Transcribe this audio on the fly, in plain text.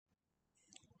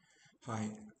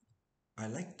Hi, I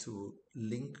like to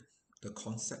link the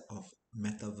concept of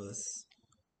metaverse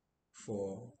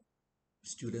for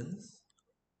students,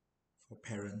 for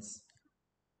parents,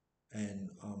 and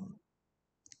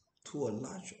to a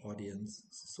large audience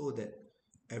so that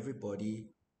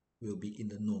everybody will be in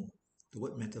the know. The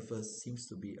word metaverse seems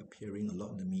to be appearing a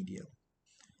lot in the media.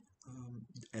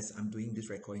 As I'm doing this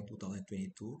recording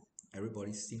 2022,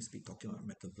 everybody seems to be talking about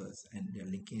metaverse and they're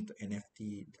linking it to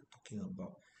NFT, they're talking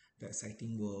about the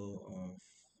exciting world of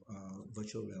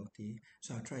virtual reality.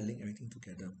 So I'll try to link everything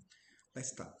together. Let's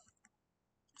start.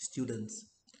 Students,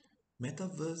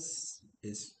 metaverse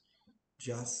is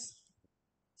just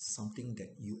something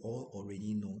that you all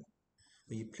already know.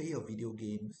 When you play your video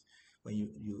games, when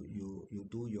you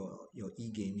do your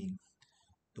e-gaming,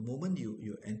 the moment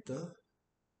you enter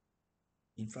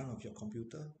in front of your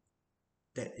computer,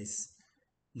 that is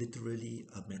literally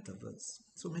a metaverse.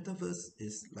 So metaverse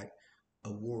is like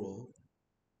a world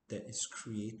that is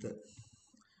created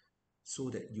so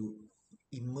that you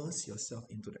immerse yourself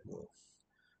into that world.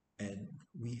 And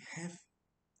we have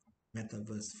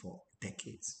metaverse for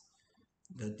decades.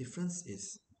 The difference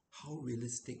is how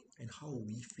realistic and how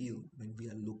we feel when we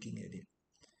are looking at it.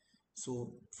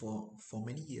 So for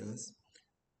many years,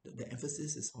 the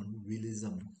emphasis is on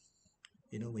realism.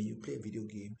 When you play a video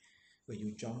game, when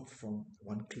you jump from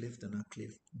one cliff to another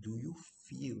cliff, do you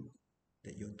feel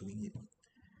that you're doing it?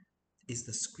 Is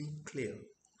the screen clear?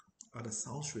 Are the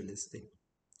sounds realistic?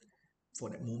 For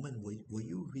that moment, were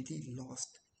you really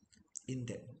lost in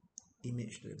that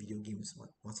image that the video games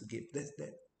wants to give?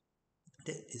 That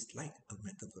is like a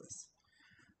metaverse.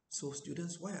 So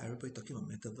students, why are everybody talking about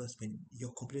metaverse when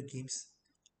your computer games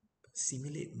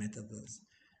simulate metaverse?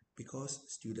 Because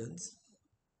students,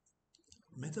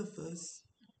 metaverse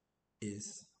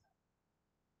is,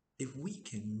 if we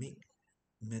can make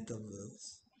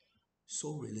metaverse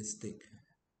so realistic,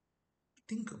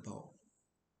 think about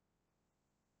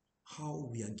how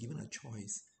we are given a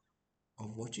choice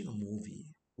of watching a movie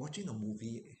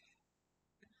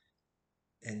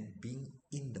and being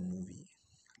in the movie.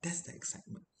 That's the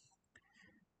excitement.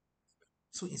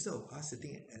 So instead of us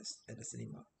sitting at the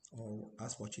cinema or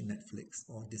us watching Netflix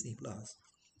or Disney Plus,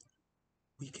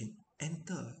 we can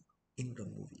enter in the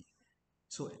movie.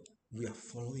 So we are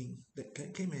following that.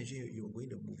 Can you imagine you're going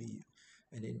to a movie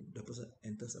and then the person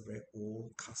enters a very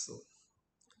old castle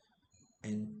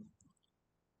and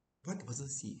what the person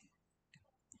see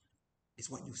is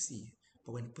what you see.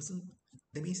 But when the person,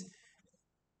 that means,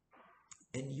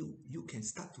 and you can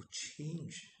start to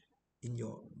change in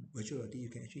your virtual reality, you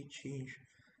can actually change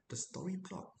the story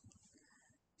plot.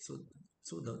 So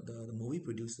the movie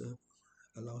producer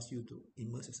allows you to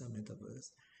immerse yourself in metaverse,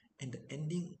 and the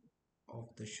ending of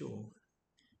the show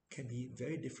can be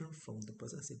very different from the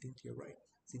person sitting to your right,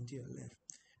 sitting to your left.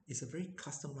 It's a very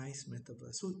customized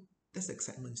metaverse. So that's the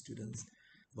excitement, students,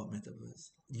 about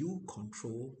metaverse. You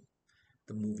control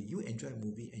the movie, you enjoy a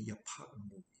movie, and you're part of the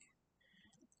movie.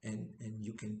 And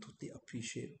you can totally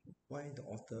appreciate why the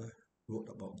author wrote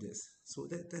about this. So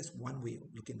that's one way of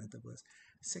looking at metaverse.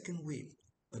 Second way,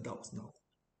 adults now.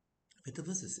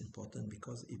 Metaverse is important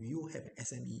because if you have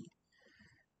SME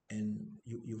and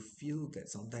you feel that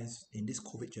sometimes in this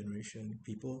COVID generation,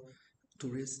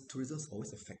 tourism is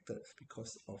always affected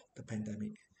because of the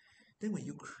pandemic. Then when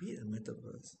you create a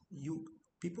metaverse,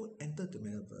 people enter the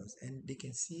metaverse and they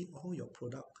can see all your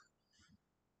product.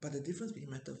 But the difference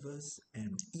between metaverse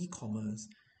and e-commerce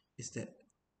is that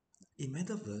in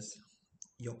metaverse,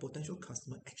 your potential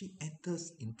customer actually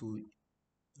enters into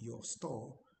your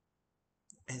store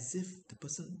as if the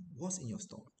person was in your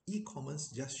store.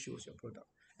 E-commerce just shows your product.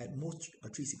 At most a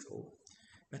 360.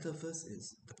 Metaverse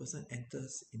is the person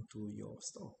enters into your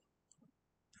store.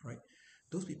 Right?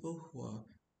 Those people who are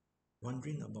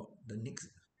wondering about the next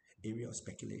area of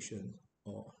speculation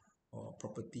or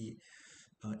property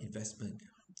investment,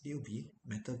 they'll be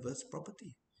metaverse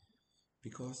property.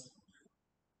 Because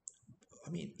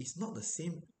it's not the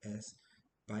same as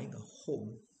buying a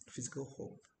home, physical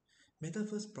home.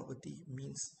 Metaverse property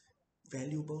means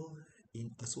valuable in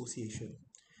association.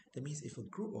 That means if a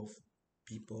group of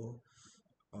people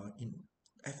in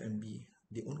F&B,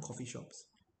 they own coffee shops,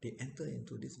 they enter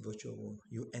into this virtual world,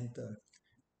 you enter,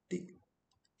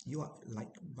 you are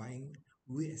like buying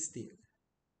real estate,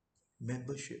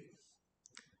 membership,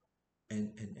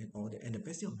 and all that. And the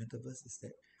best thing of metaverse is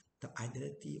that the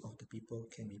identity of the people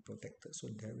can be protected. So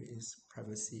there is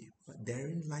privacy. But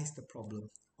therein lies the problem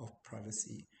of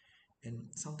privacy. And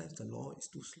sometimes the law is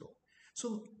too slow.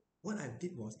 So what I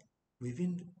did was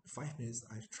within 5 minutes,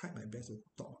 I tried my best to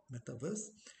talk metaverse.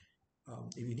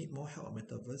 If you need more help on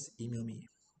metaverse, email me.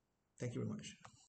 Thank you very much.